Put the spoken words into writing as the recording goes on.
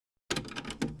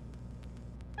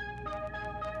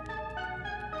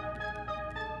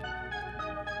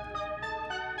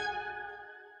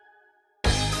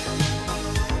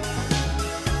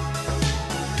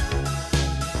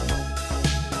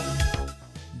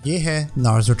ये है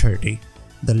Narzo 30,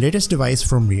 the latest device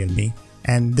from Realme,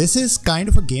 and this is kind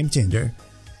of a game changer.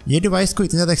 ये device को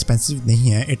इतना ज़्यादा एक्सपेंसिव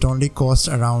नहीं है, it only costs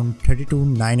around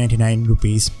 32,999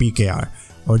 rupees PKR.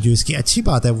 और जो इसकी अच्छी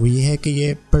बात है वो ये है कि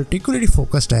ये particularly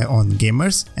focused है on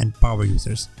gamers and power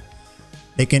users.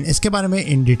 लेकिन इसके बारे में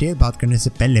इन डिटेल बात करने से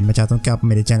पहले मैं चाहता हूँ कि आप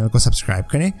मेरे चैनल को सब्सक्राइब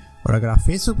करें, और अगर आप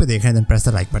Facebook पे देख रहे हैं then press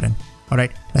the like button.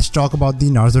 Alright, let's talk about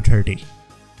the Narzo 30.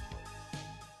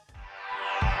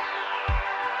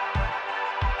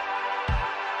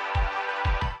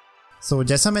 So,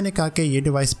 जैसा मैंने कहा कि ये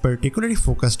डिवाइस पर्टिकुलरली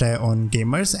फोकस्ड है on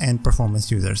gamers and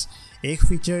performance users. एक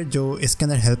फीचर जो इसके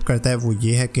अंदर हेल्प करता है वो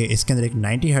ये है कि इसके अंदर एक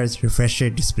 90 हर्ट्ज रिफ्रेश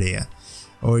रेट डिस्प्ले है,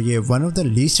 और ये one of the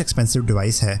least expensive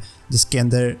device है जिसके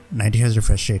अंदर 90 हर्ट्ज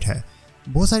रिफ्रेश रेट है.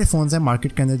 बहुत सारे फ़ोन्स हैं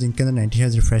मार्केट के अंदर जिनके अंदर 90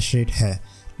 हर्ट्ज रिफ्रेश रेट है,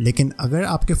 लेकिन अगर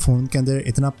आपके फ़ोन के अंदर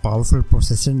इतना पावरफुल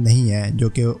प्रोसेसर नहीं है जो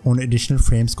कि उन एडिशनल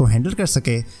फ्रेम्स को हैंडल कर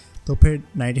सके, तो फिर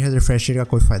 90 हर्ट्ज रिफ्रेश रेट का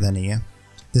कोई फ़ायदा नहीं है.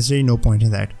 This really no point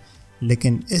in that.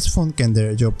 लेकिन इस फ़ोन के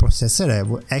अंदर जो प्रोसेसर है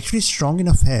वो एक्चुअली स्ट्रॉन्ग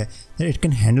इनफ है that it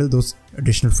can handle those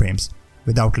additional frames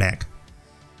without lag.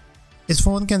 इस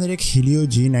फ़ोन के अंदर एक Helio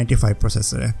G95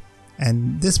 प्रोसेसर है,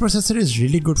 and this processor is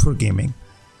really good for gaming.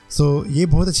 सो ये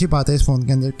बहुत अच्छी बात है इस फ़ोन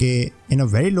के अंदर कि इन a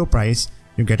very low price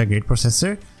you get a great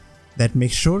processor that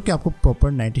make sure कि आपको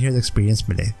प्रॉपर 90 हर्ट्ज एक्सपीरियंस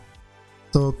मिले.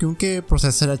 तो क्योंकि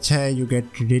प्रोसेसर अच्छा है you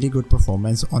get really good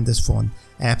performance on this phone.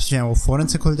 Apps जो हैं वो फ़ौरन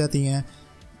से खुल जाती हैं,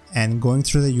 and going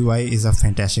through the UI is a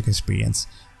fantastic experience.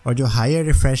 और जो higher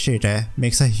refresh rate है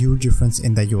makes a huge difference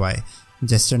in the UI.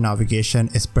 Gesture navigation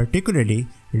is particularly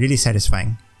really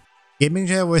satisfying. Gaming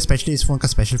जो है वो especially इस फ़ोन का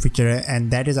special feature है,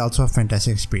 and that is also a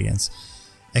fantastic experience.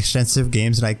 Extensive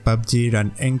games like PUBG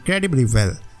run incredibly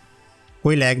well.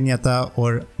 कोई lag नहीं आता,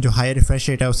 और जो higher refresh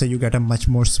rate है उससे you get a much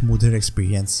more smoother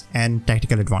experience and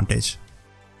tactical advantage.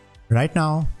 Right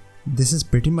now, this is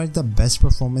pretty much the best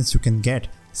performance you can get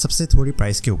सबसे थोड़ी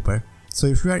price के ऊपर. So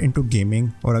if you are into gaming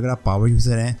और अगर आप power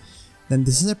user हैं then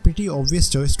this is a pretty obvious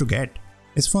choice to get.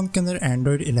 इस phone के अंदर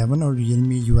Android 11 और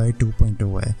Realme UI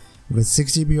 2.0 है with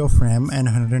 6 GB of RAM and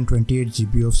 128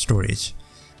 GB of storage.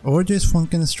 और जो इस फ़ोन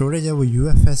के अंदर स्टोरेज है वो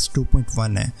UFS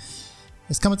 2.1 है.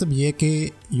 इसका मतलब ये है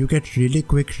कि you get really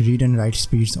quick read and right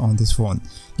speeds on this phone,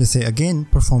 जिससे अगेन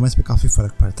परफॉर्मेंस पे काफ़ी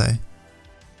फ़र्क पड़ता है.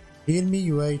 Realme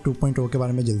UI 2.0 के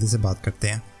बारे में जल्दी से बात करते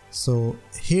हैं. So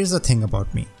here's the thing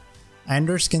about me.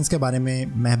 Android skins के बारे में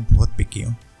मैं बहुत पिकी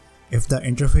हूँ. If the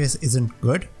interface isn't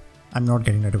good, I'm not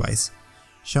getting a device.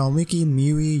 Xiaomi की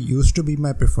MIUI used to be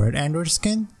my preferred Android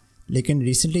skin, लेकिन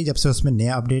recently जब से उसमें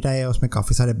नया अपडेट आया है उसमें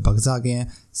काफ़ी सारे bugs आ गए हैं,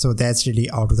 so that's really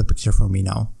out of the picture for me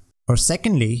now. और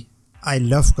secondly, I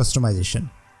love customization.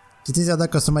 जितनी ज़्यादा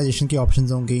customization की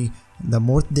options होंगी, the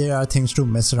more there are things to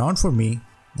mess around for me,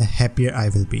 the happier I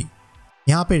will be.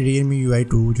 यहाँ पे Realme UI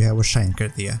 2 जो है वो शाइन कर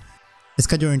दिया.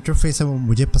 इसका जो इंटरफेस है वो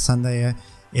मुझे पसंद आया.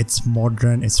 It's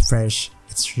modern, it's fresh,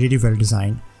 it's really well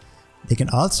design. लेकिन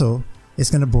आल्सो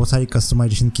इसके अंदर बहुत सारी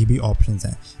कस्टमाइजेशन की भी ऑप्शंस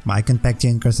हैं. मैं आइकन पैक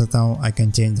चेंज कर सकता हूँ, I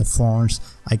can change the fonts,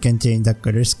 I can change the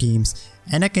colour schemes,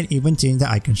 and I can even change the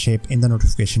icon shape in the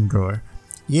notification drawer.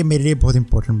 ये मेरे लिए बहुत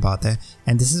इंपॉर्टेंट बात है,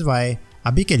 एंड दिस इज़ वाई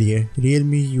अभी के लिए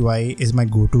Realme UI is my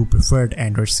go to preferred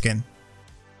Android skin.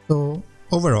 तो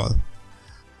overall,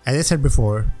 as I said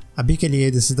before, अभी के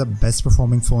लिए this is the best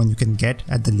performing phone you can get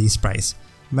at the least price.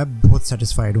 मैं बहुत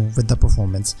satisfied हूँ with the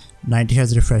performance, 90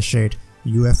 Hz refresh rate,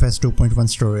 UFS 2.1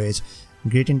 storage,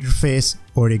 great interface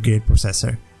और एक great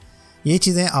processor. ये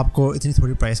चीज़ें आपको इतनी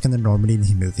थोड़ी प्राइस के अंदर normally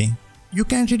नहीं मिलती. You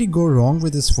can't really go wrong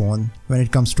with this phone when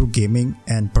it comes to gaming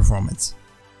and performance.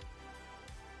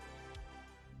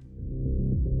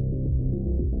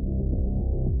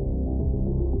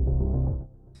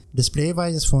 Display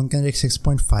wise इस फ़ोन के अंदर एक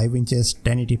 6.5 इंचेस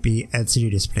 1080p LCD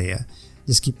डिस्प्ले है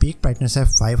जिसकी पीक ब्राइटनेस है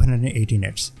 580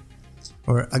 नट्स.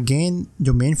 और अगेन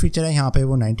जो मेन फीचर है यहाँ पे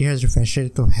वो 90 हर्ट्ज रिफ्रेश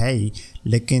रेट तो है ही,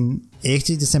 लेकिन एक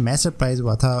चीज़ जिससे मैं सरप्राइज़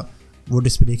हुआ था वो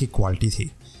डिस्प्ले की क्वालिटी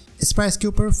थी. इस प्राइस के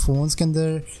ऊपर फ़ोन्स के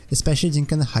अंदर स्पेशली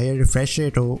जिनके अंदर हायर रिफ्रेश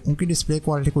रेट हो उनकी डिस्प्ले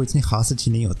क्वालिटी को इतनी खास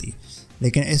अच्छी नहीं होती,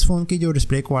 लेकिन इस फ़ोन की जो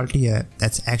डिस्प्ले क्वालिटी है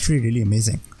that's actually really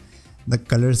amazing. The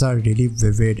colours are really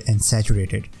vivid and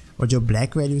saturated, और जो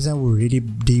ब्लैक वैल्यूज़ हैं वो रियली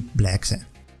डीप ब्लैक्स हैं.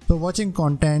 तो watching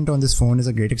content on this phone is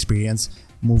a great experience.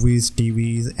 Movies,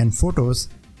 TVs and photos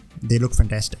they look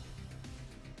fantastic.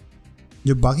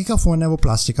 जो बाकी का phone है वो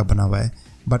प्लास्टिक का बना हुआ है,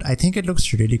 but I think it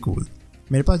looks really cool.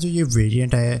 मेरे पास जो ये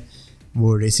वेरिएंट है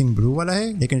वो रेसिंग ब्लू वाला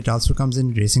है, लेकिन it also comes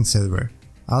in racing silver.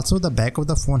 Also the back of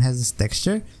the phone has this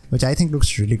texture which I think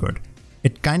looks really good.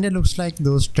 It kinda looks like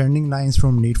those turning lines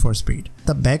from Need for Speed.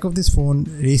 The back of this phone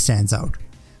really stands out.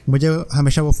 मुझे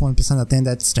हमेशा वो phone पसंद आते हैं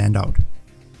that stand out.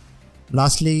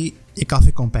 Lastly, ये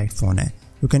काफ़ी compact phone है.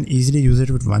 You can easily use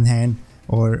it with one hand,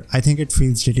 और I think it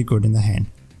feels really good in the hand.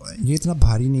 ये इतना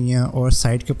भारी नहीं है और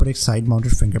साइड के ऊपर एक साइड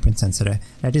माउंटेड फिंगरप्रिंट सेंसर है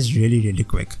that is really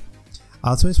quick.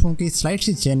 Also इस फ़ोन की स्लाइट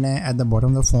सी चिन है at the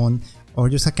bottom of the phone और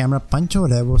जो इसका कैमरा पंच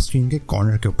होल है वो स्क्रीन के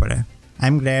कॉर्नर के ऊपर है। आई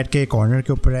एम ग्लैड के कॉर्नर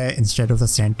के ऊपर है इंस्टेड ऑफ द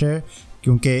सेंटर,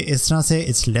 क्योंकि इस तरह से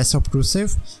it's less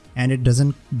ऑब्ट्रूसिव and it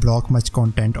doesn't block much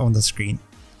content on the screen.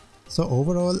 So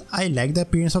overall I like the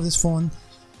appearance of this phone.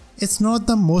 It's not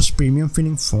the most premium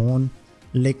feeling phone,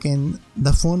 लेकिन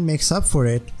the phone makes up for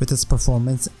it with its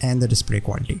performance and the display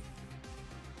quality.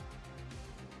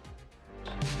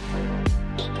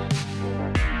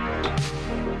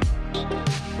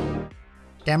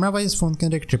 Camera wise phone के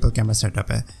अंदर एक triple camera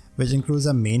setup है which includes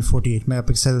a main 48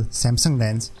 megapixel Samsung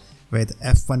lens with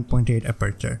f1.8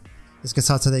 aperture. इसके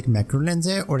साथ साथ एक macro lens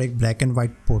है और एक black and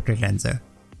white portrait lens है।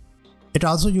 It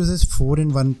also uses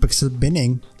 4-in-1 pixel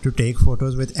binning to take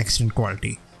photos with excellent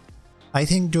quality. I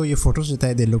think जो ये फोटोज़ देता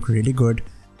है they look really good,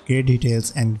 great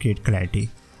details and great clarity.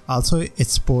 Also it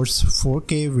supports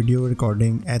 4K video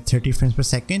recording at 30 frames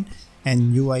per second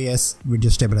and UIS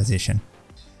video stabilization.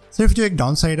 सिर्फ जो एक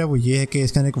down side है वो ये है कि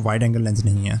इसके अंदर एक वाइड एंगल लेंस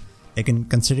नहीं है, लेकिन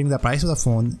considering the price of the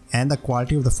phone and the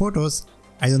quality of the photos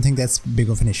I don't think that's big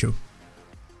of an issue.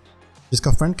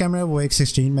 जिसका फ्रंट कैमरा है वो एक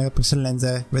 16 मेगापिक्सल लेंस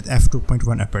है विद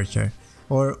f2.1 अपर्चर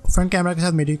और फ्रंट कैमरा के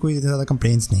साथ मेरी कोई ज़्यादा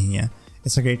कंप्लेंट्स नहीं है।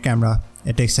 It's a great camera,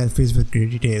 it takes selfies with great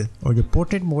detail और जो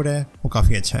पोर्ट्रेट मोड है वो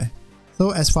काफ़ी अच्छा है।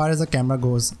 So as far as the camera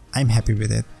goes I am happy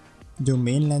with it. जो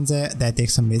मेन लेंस है that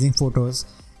takes amazing photos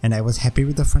and I was happy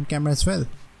with the front camera as well.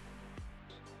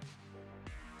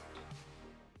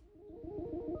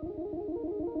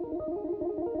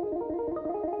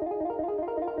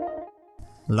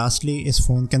 Lastly इस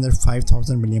phone के अंदर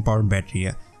 5000 मिलियन पावर बैटरी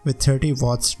है with 30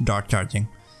 watts dot charging,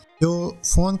 जो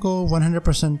phone को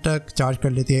 100% तक charge कर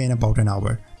लेती है in about an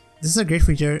hour. This is a great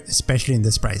feature specially in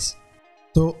this price.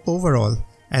 तो ओवरऑल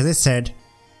एज ए सेड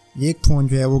ये एक फ़ोन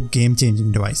जो है वो गेम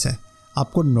चेंजिंग डिवाइस है।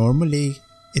 आपको नॉर्मली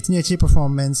इतनी अच्छी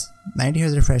performance, 90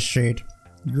 hertz refresh rate,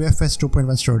 UFS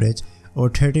 2.1 storage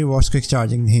और 30 वॉट्स क्विक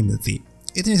चार्जिंग नहीं मिलती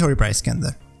इतनी थोड़ी प्राइस के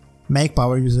अंदर। मैं एक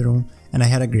पावर यूज़र हूँ and I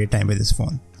had a great time with this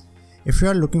phone. If you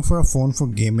are looking for a phone for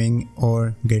gaming or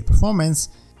great performance,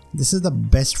 this is the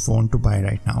best phone to buy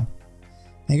right now.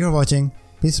 Thank you for watching.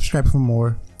 Please subscribe for more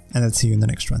and I'll see you in the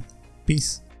next one.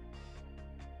 Peace.